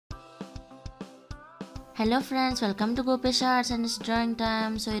Hello friends, welcome to Gopesh Arts and it's drawing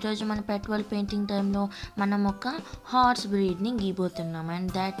time. So ఈరోజు మన pet world painting time లో మనం ఒక horse breed ని గీయబోతున్నాం and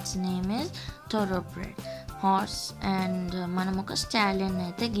that's name is Thoroughbred horse and మనం ఒక stallion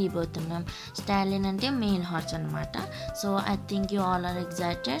అయితే గీయబోతున్నాం. Stallion అంటే male horse అన్నమాట. So I think you all are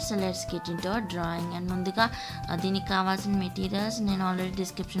excited. So let's get into our drawing and ముందుగా దీనికి కావాల్సిన మెటీరియల్స్ నేను ఆల్రెడీ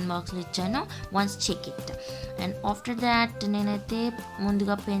డిస్క్రిప్షన్ బాక్స్లో ఇచ్చాను. once check it. And after that నేనైతే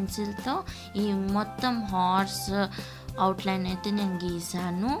ముందుగా పెన్సిల్తో ఈ మొత్తం హార్స్ అవుట్లైన్ అయితే నేను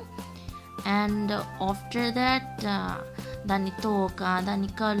గీసాను. అండ్ ఆఫ్టర్ దట్ దాని తోక, దాని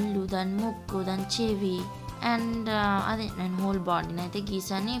కళ్ళు, దాని ముక్కు, దాని చెవి అండ్ అదే నేను హోల్ బాడీని అయితే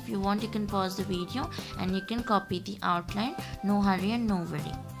గీసాను. If you want you can pause the video and you can copy the outline. No hurry and no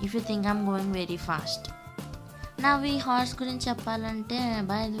very if you think I'm going very fast. నా ఈ హార్స్ గురించి చెప్పాలంటే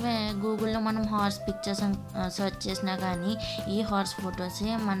బై ద వే గూగుల్లో మనం horse pictures search చేసినా కానీ ఈ horse ఫొటోసే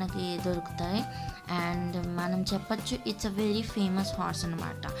మనకి దొరుకుతాయి అండ్ మనం చెప్పచ్చు it's a very famous horse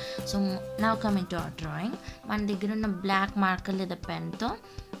అనమాట. So now coming to our drawing. మన దగ్గర ఉన్న బ్లాక్ మార్కర్ లేదా పెన్తో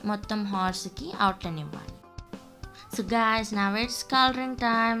మొత్తం హార్స్కి అవుట్లైన్ ఇవ్వాలి. So guys, now it's coloring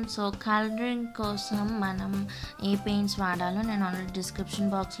time. So colouring కోసం మనం ఏ పెయింట్స్ వాడాలో నేను ఆల్రెడీ డిస్క్రిప్షన్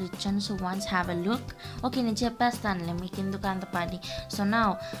బాక్స్లో ఇచ్చాను. So once have a look. Okay, నేను చెప్పేస్తానులే, మీకు ఎందుకు అంత పని. సో నా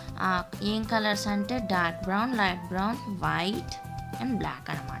ఏం కలర్స్ అంటే dark brown, light brown, white and black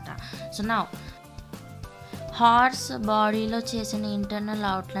అనమాట. సో నా హార్స్ బాడీలో చేసిన ఇంటర్నల్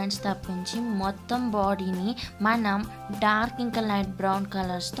అవుట్లైన్స్ తప్పించి మొత్తం బాడీని మనం డార్క్ ఇంకా లైట్ బ్రౌన్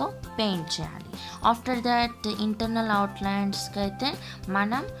కలర్స్తో పెయింట్ చేయాలి. ఆఫ్టర్ దట్ ఇంటర్నల్ అవుట్లైన్స్కి అయితే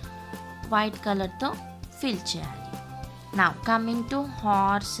మనం వైట్ కలర్తో ఫిల్ చేయాలి. Now coming to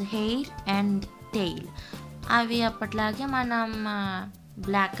horse hair and tail. అవి అప్పట్లాగే మనం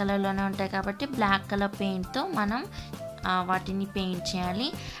బ్లాక్ కలర్లోనే ఉంటాయి కాబట్టి బ్లాక్ కలర్ పెయింట్తో మనం వాటిని పెయింట్ చేయాలి.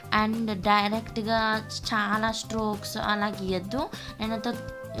 అండ్ డైరెక్ట్గా చాలా స్ట్రోక్స్ అలా గీయద్దు. నేనైతే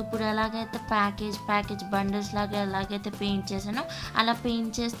ఇప్పుడు ఎలాగైతే ప్యాకేజ్ బండిల్స్ లాగా ఎలాగైతే పెయింట్ చేశానో అలా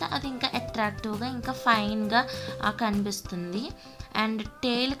పెయింట్ చేస్తే అది ఇంకా అట్రాక్టివ్గా ఇంకా ఫైన్గా కనిపిస్తుంది. అండ్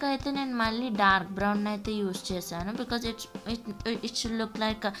టెయిల్కి అయితే నేను మళ్ళీ డార్క్ బ్రౌన్ అయితే యూస్ చేశాను because it should look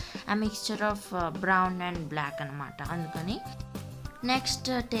like a mixture of brown and black అనమాట. అందుకని next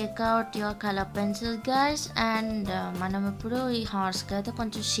take out your colour pencils guys. And మనం ఇప్పుడు ఈ హార్స్కి అయితే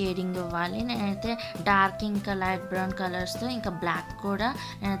కొంచెం షేడింగ్ ఇవ్వాలి. నేనైతే డార్క్ ఇంకా లైట్ బ్రౌన్ కలర్స్తో ఇంకా బ్లాక్ కూడా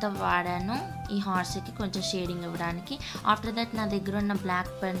నేనైతే వాడాను ఈ హార్స్కి కొంచెం షేడింగ్ ఇవ్వడానికి. ఆఫ్టర్ దట్ నా దగ్గర ఉన్న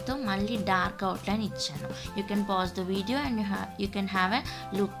బ్లాక్ పెన్తో మళ్ళీ డార్క్ అవుట్లైన్ ఇచ్చాను. You can pause the video and you can have a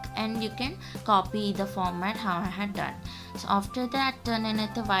look and you can copy the format how I had done. So after that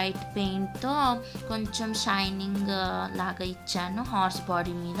నేనైతే వైట్ పెయింట్తో కొంచెం shining లాగా ఇచ్చాను horse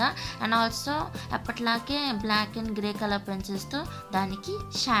body మీద. And also అప్పట్లాగే black and grey colour పెన్సిల్స్తో దానికి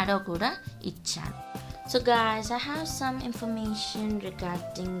shadow కూడా ఇచ్చాను. So guys, I have some information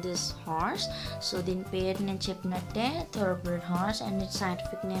regarding this horse. So దీని పేరు నేను చెప్పినట్టే Thoroughbred horse and its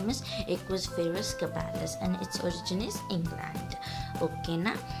scientific name is Equus ferus caballus and its origin is England. Okay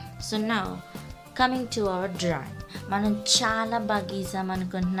na? So now coming to our drawing. మనం చాలా బాగా గీసాం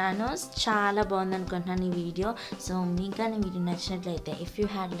అనుకుంటున్నాను, చాలా బాగుంది అనుకుంటున్నాను ఈ వీడియో. సో మీకు కానీ వీడియో నచ్చినట్లయితే if you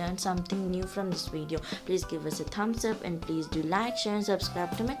had learn something new from this video please give us a thumbs up and please do like, share and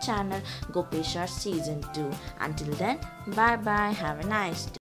subscribe to my channel Gopesh Arts Season 2. Until then, bye bye, have a nice day.